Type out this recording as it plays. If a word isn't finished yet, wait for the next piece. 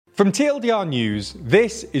From TLDR News,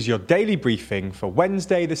 this is your daily briefing for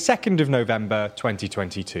Wednesday, the 2nd of November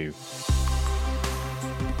 2022.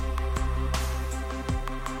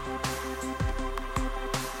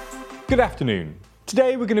 Good afternoon.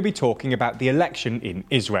 Today we're going to be talking about the election in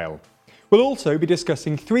Israel. We'll also be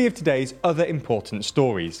discussing three of today's other important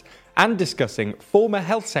stories and discussing former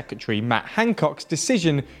Health Secretary Matt Hancock's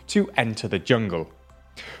decision to enter the jungle.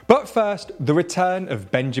 But first, the return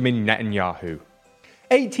of Benjamin Netanyahu.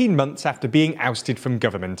 18 months after being ousted from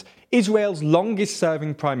government, Israel's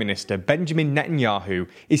longest-serving Prime Minister Benjamin Netanyahu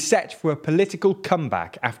is set for a political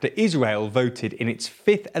comeback after Israel voted in its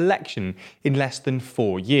fifth election in less than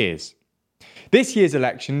 4 years. This year's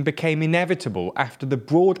election became inevitable after the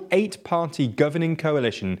broad 8-party governing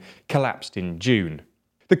coalition collapsed in June.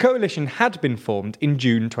 The coalition had been formed in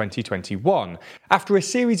June 2021 after a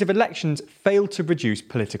series of elections failed to produce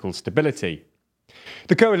political stability.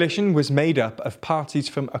 The coalition was made up of parties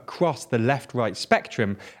from across the left-right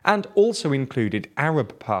spectrum and also included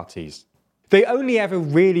Arab parties. They only ever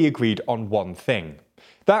really agreed on one thing.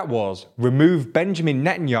 That was remove Benjamin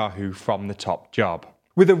Netanyahu from the top job.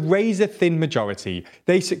 With a razor-thin majority,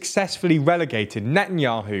 they successfully relegated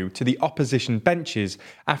Netanyahu to the opposition benches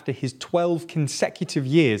after his 12 consecutive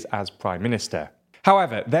years as Prime Minister.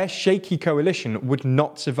 However, their shaky coalition would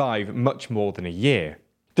not survive much more than a year.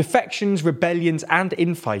 Defections, rebellions and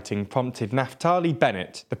infighting prompted Naftali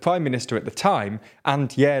Bennett, the Prime Minister at the time, and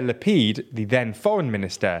Yair Lapid, the then Foreign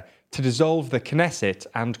Minister, to dissolve the Knesset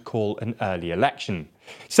and call an early election,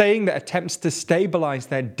 saying that attempts to stabilise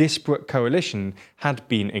their disparate coalition had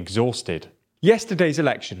been exhausted. Yesterday's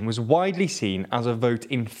election was widely seen as a vote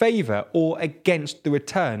in favour or against the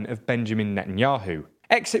return of Benjamin Netanyahu.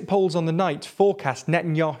 Exit polls on the night forecast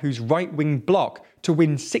Netanyahu's right-wing bloc to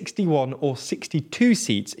win 61 or 62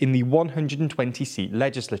 seats in the 120-seat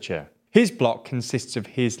legislature. His bloc consists of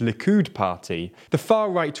his Likud party, the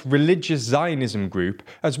far-right Religious Zionism group,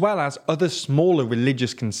 as well as other smaller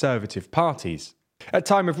religious conservative parties. At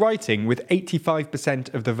time of writing, with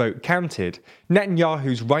 85% of the vote counted,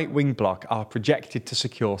 Netanyahu's right-wing bloc are projected to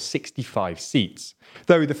secure 65 seats,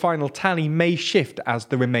 though the final tally may shift as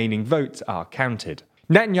the remaining votes are counted.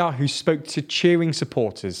 Netanyahu spoke to cheering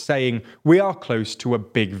supporters, saying, "We are close to a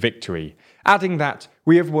big victory," adding that,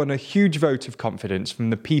 "We have won a huge vote of confidence from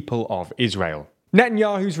the people of Israel."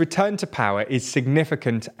 Netanyahu's return to power is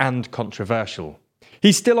significant and controversial.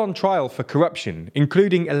 He's still on trial for corruption,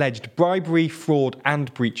 including alleged bribery, fraud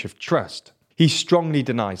and breach of trust. He strongly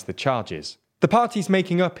denies the charges. The parties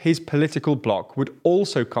making up his political bloc would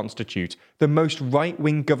also constitute the most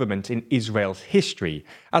right-wing government in Israel's history,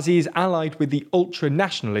 as he is allied with the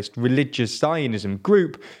ultra-nationalist Religious Zionism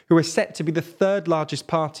group, who are set to be the third largest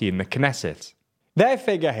party in the Knesset. Their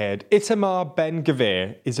figurehead, Itamar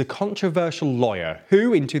Ben-Gvir, is a controversial lawyer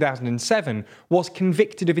who, in 2007, was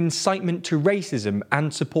convicted of incitement to racism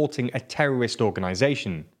and supporting a terrorist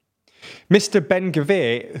organisation. Mr.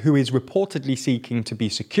 Ben-Gvir, who is reportedly seeking to be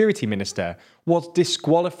security minister, was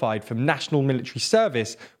disqualified from national military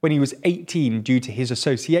service when he was 18 due to his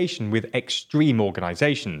association with extreme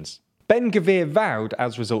organisations. Ben-Gvir vowed,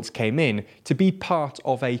 as results came in, to be part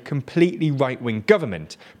of a completely right-wing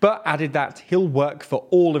government, but added that he'll work for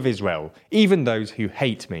all of Israel, even those who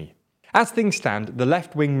hate me. As things stand, the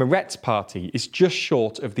left-wing Meretz party is just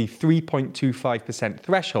short of the 3.25%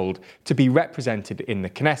 threshold to be represented in the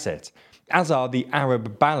Knesset, as are the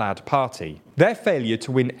Arab Balad party. Their failure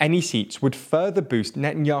to win any seats would further boost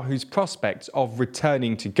Netanyahu's prospects of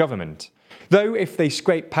returning to government. Though if they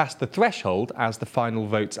scrape past the threshold, as the final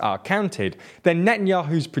votes are counted, then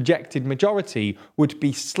Netanyahu's projected majority would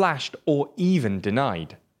be slashed or even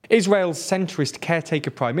denied. Israel's centrist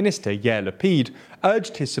caretaker Prime Minister Yair Lapid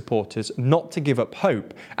urged his supporters not to give up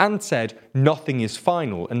hope and said nothing is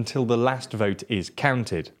final until the last vote is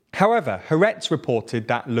counted. However, Haaretz reported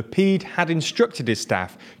that Lapid had instructed his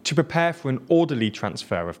staff to prepare for an orderly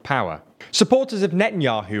transfer of power. Supporters of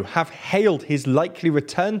Netanyahu have hailed his likely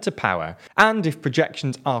return to power, and if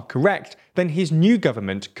projections are correct, then his new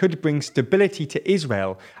government could bring stability to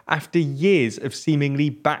Israel after years of seemingly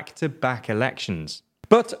back-to-back elections.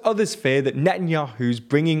 But others fear that Netanyahu's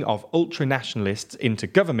bringing of ultra-nationalists into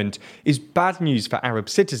government is bad news for Arab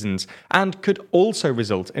citizens and could also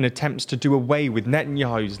result in attempts to do away with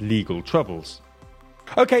Netanyahu's legal troubles.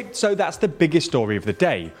 Okay, so that's the biggest story of the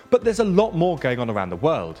day, but there's a lot more going on around the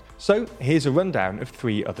world, so here's a rundown of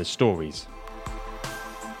 3 other stories.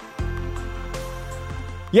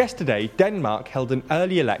 Yesterday, Denmark held an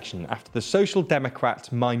early election after the Social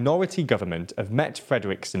Democrat minority government of Mette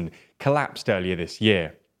Frederiksen collapsed earlier this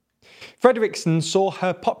year. Frederiksen saw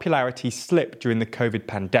her popularity slip during the COVID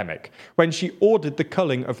pandemic when she ordered the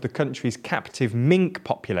culling of the country's captive mink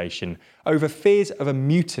population over fears of a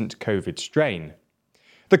mutant COVID strain.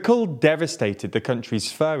 The cull devastated the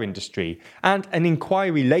country's fur industry, and an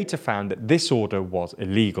inquiry later found that this order was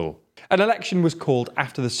illegal. An election was called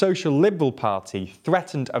after the Social Liberal Party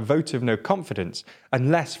threatened a vote of no confidence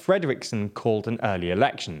unless Frederiksen called an early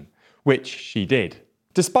election, which she did.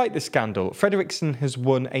 Despite the scandal, Frederiksen has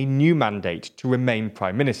won a new mandate to remain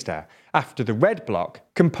Prime Minister after the Red Bloc,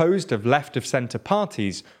 composed of left-of-centre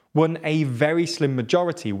parties, won a very slim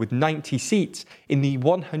majority with 90 seats in the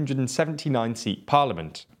 179-seat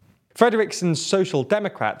Parliament. Frederiksen's Social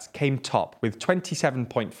Democrats came top with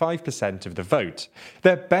 27.5% of the vote,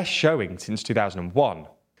 their best showing since 2001.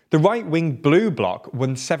 The right-wing Blue Bloc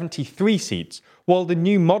won 73 seats, while the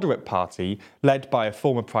New Moderate Party, led by a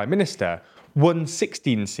former Prime Minister, won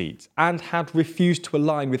 16 seats and had refused to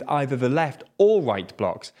align with either the left or right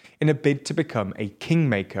blocs in a bid to become a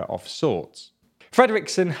kingmaker of sorts.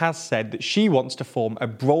 Frederiksen has said that she wants to form a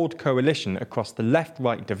broad coalition across the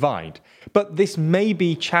left-right divide, but this may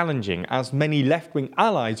be challenging as many left-wing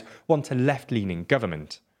allies want a left-leaning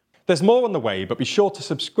government. There's more on the way, but be sure to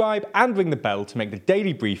subscribe and ring the bell to make the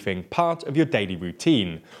daily briefing part of your daily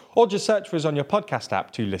routine, or just search for us on your podcast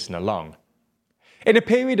app to listen along. In a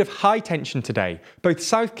period of high tension today, both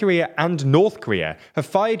South Korea and North Korea have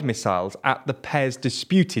fired missiles at the pair's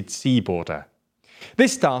disputed sea border.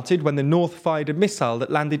 This started when the North fired a missile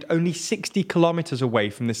that landed only 60 kilometres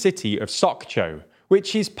away from the city of Sokcho,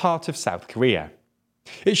 which is part of South Korea.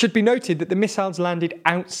 It should be noted that the missiles landed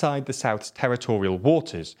outside the South's territorial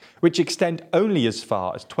waters, which extend only as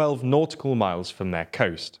far as 12 nautical miles from their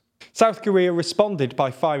coast. South Korea responded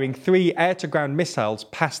by firing 3 air-to-ground missiles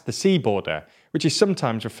past the sea border, which is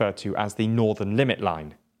sometimes referred to as the Northern Limit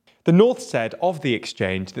Line. The North said of the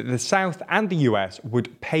exchange that the South and the US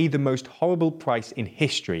would pay the most horrible price in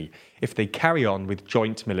history if they carry on with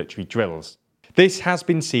joint military drills. This has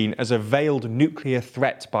been seen as a veiled nuclear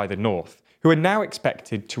threat by the North, who are now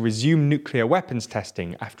expected to resume nuclear weapons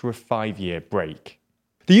testing after a 5-year break.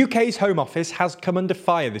 The UK's Home Office has come under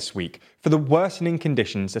fire this week for the worsening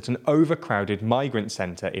conditions at an overcrowded migrant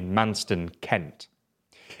centre in Manston, Kent.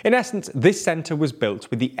 In essence, this centre was built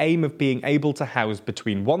with the aim of being able to house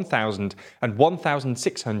between 1,000 and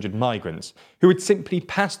 1,600 migrants who would simply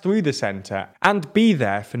pass through the centre and be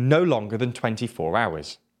there for no longer than 24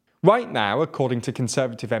 hours. Right now, according to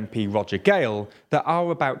Conservative MP Roger Gale, there are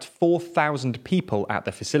about 4,000 people at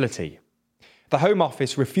the facility. The Home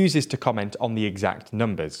Office refuses to comment on the exact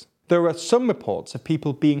numbers. There are some reports of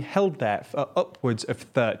people being held there for upwards of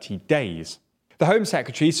 30 days. The Home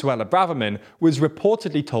Secretary, Suella Braverman, was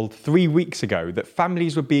reportedly told 3 weeks ago that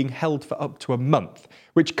families were being held for up to a month,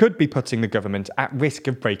 which could be putting the government at risk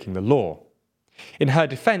of breaking the law. In her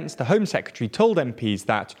defence, the Home Secretary told MPs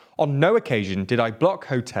that, on no occasion did I block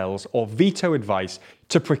hotels or veto advice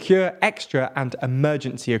to procure extra and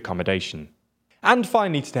emergency accommodation. And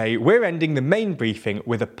finally today, we're ending the main briefing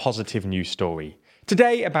with a positive news story.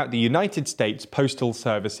 Today about the United States Postal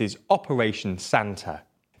Service's Operation Santa.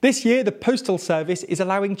 This year, the Postal Service is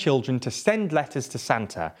allowing children to send letters to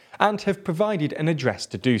Santa and have provided an address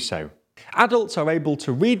to do so. Adults are able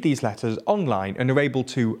to read these letters online and are able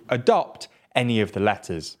to adopt any of the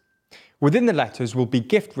letters. Within the letters will be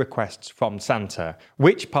gift requests from Santa,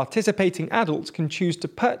 which participating adults can choose to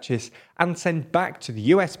purchase and send back to the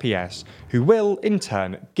USPS, who will, in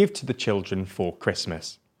turn, give to the children for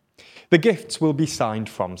Christmas. The gifts will be signed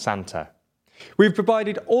from Santa. We've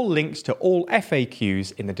provided all links to all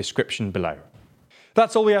FAQs in the description below.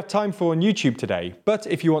 That's all we have time for on YouTube today, but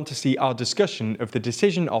if you want to see our discussion of the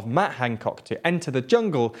decision of Matt Hancock to enter the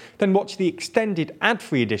jungle, then watch the extended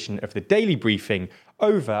ad-free edition of the Daily Briefing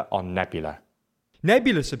over on Nebula.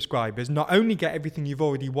 Nebula subscribers not only get everything you've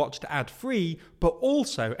already watched ad-free, but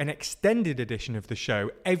also an extended edition of the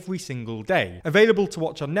show every single day, available to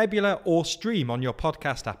watch on Nebula or stream on your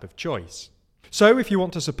podcast app of choice. So if you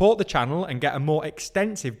want to support the channel and get a more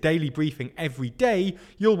extensive daily briefing every day,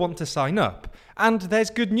 you'll want to sign up. And there's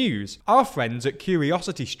good news. Our friends at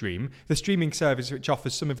CuriosityStream, the streaming service which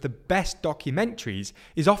offers some of the best documentaries,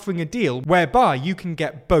 is offering a deal whereby you can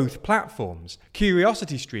get both platforms,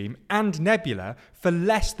 CuriosityStream and Nebula, for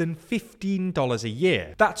less than $15 a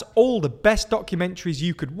year. That's all the best documentaries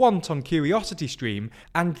you could want on CuriosityStream,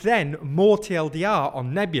 and then more TLDR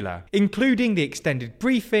on Nebula, including the extended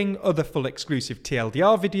briefing, other full exclusive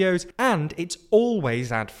TLDR videos, and it's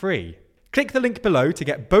always ad-free. Click the link below to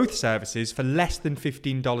get both services for less than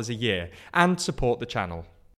 $15 a year and support the channel.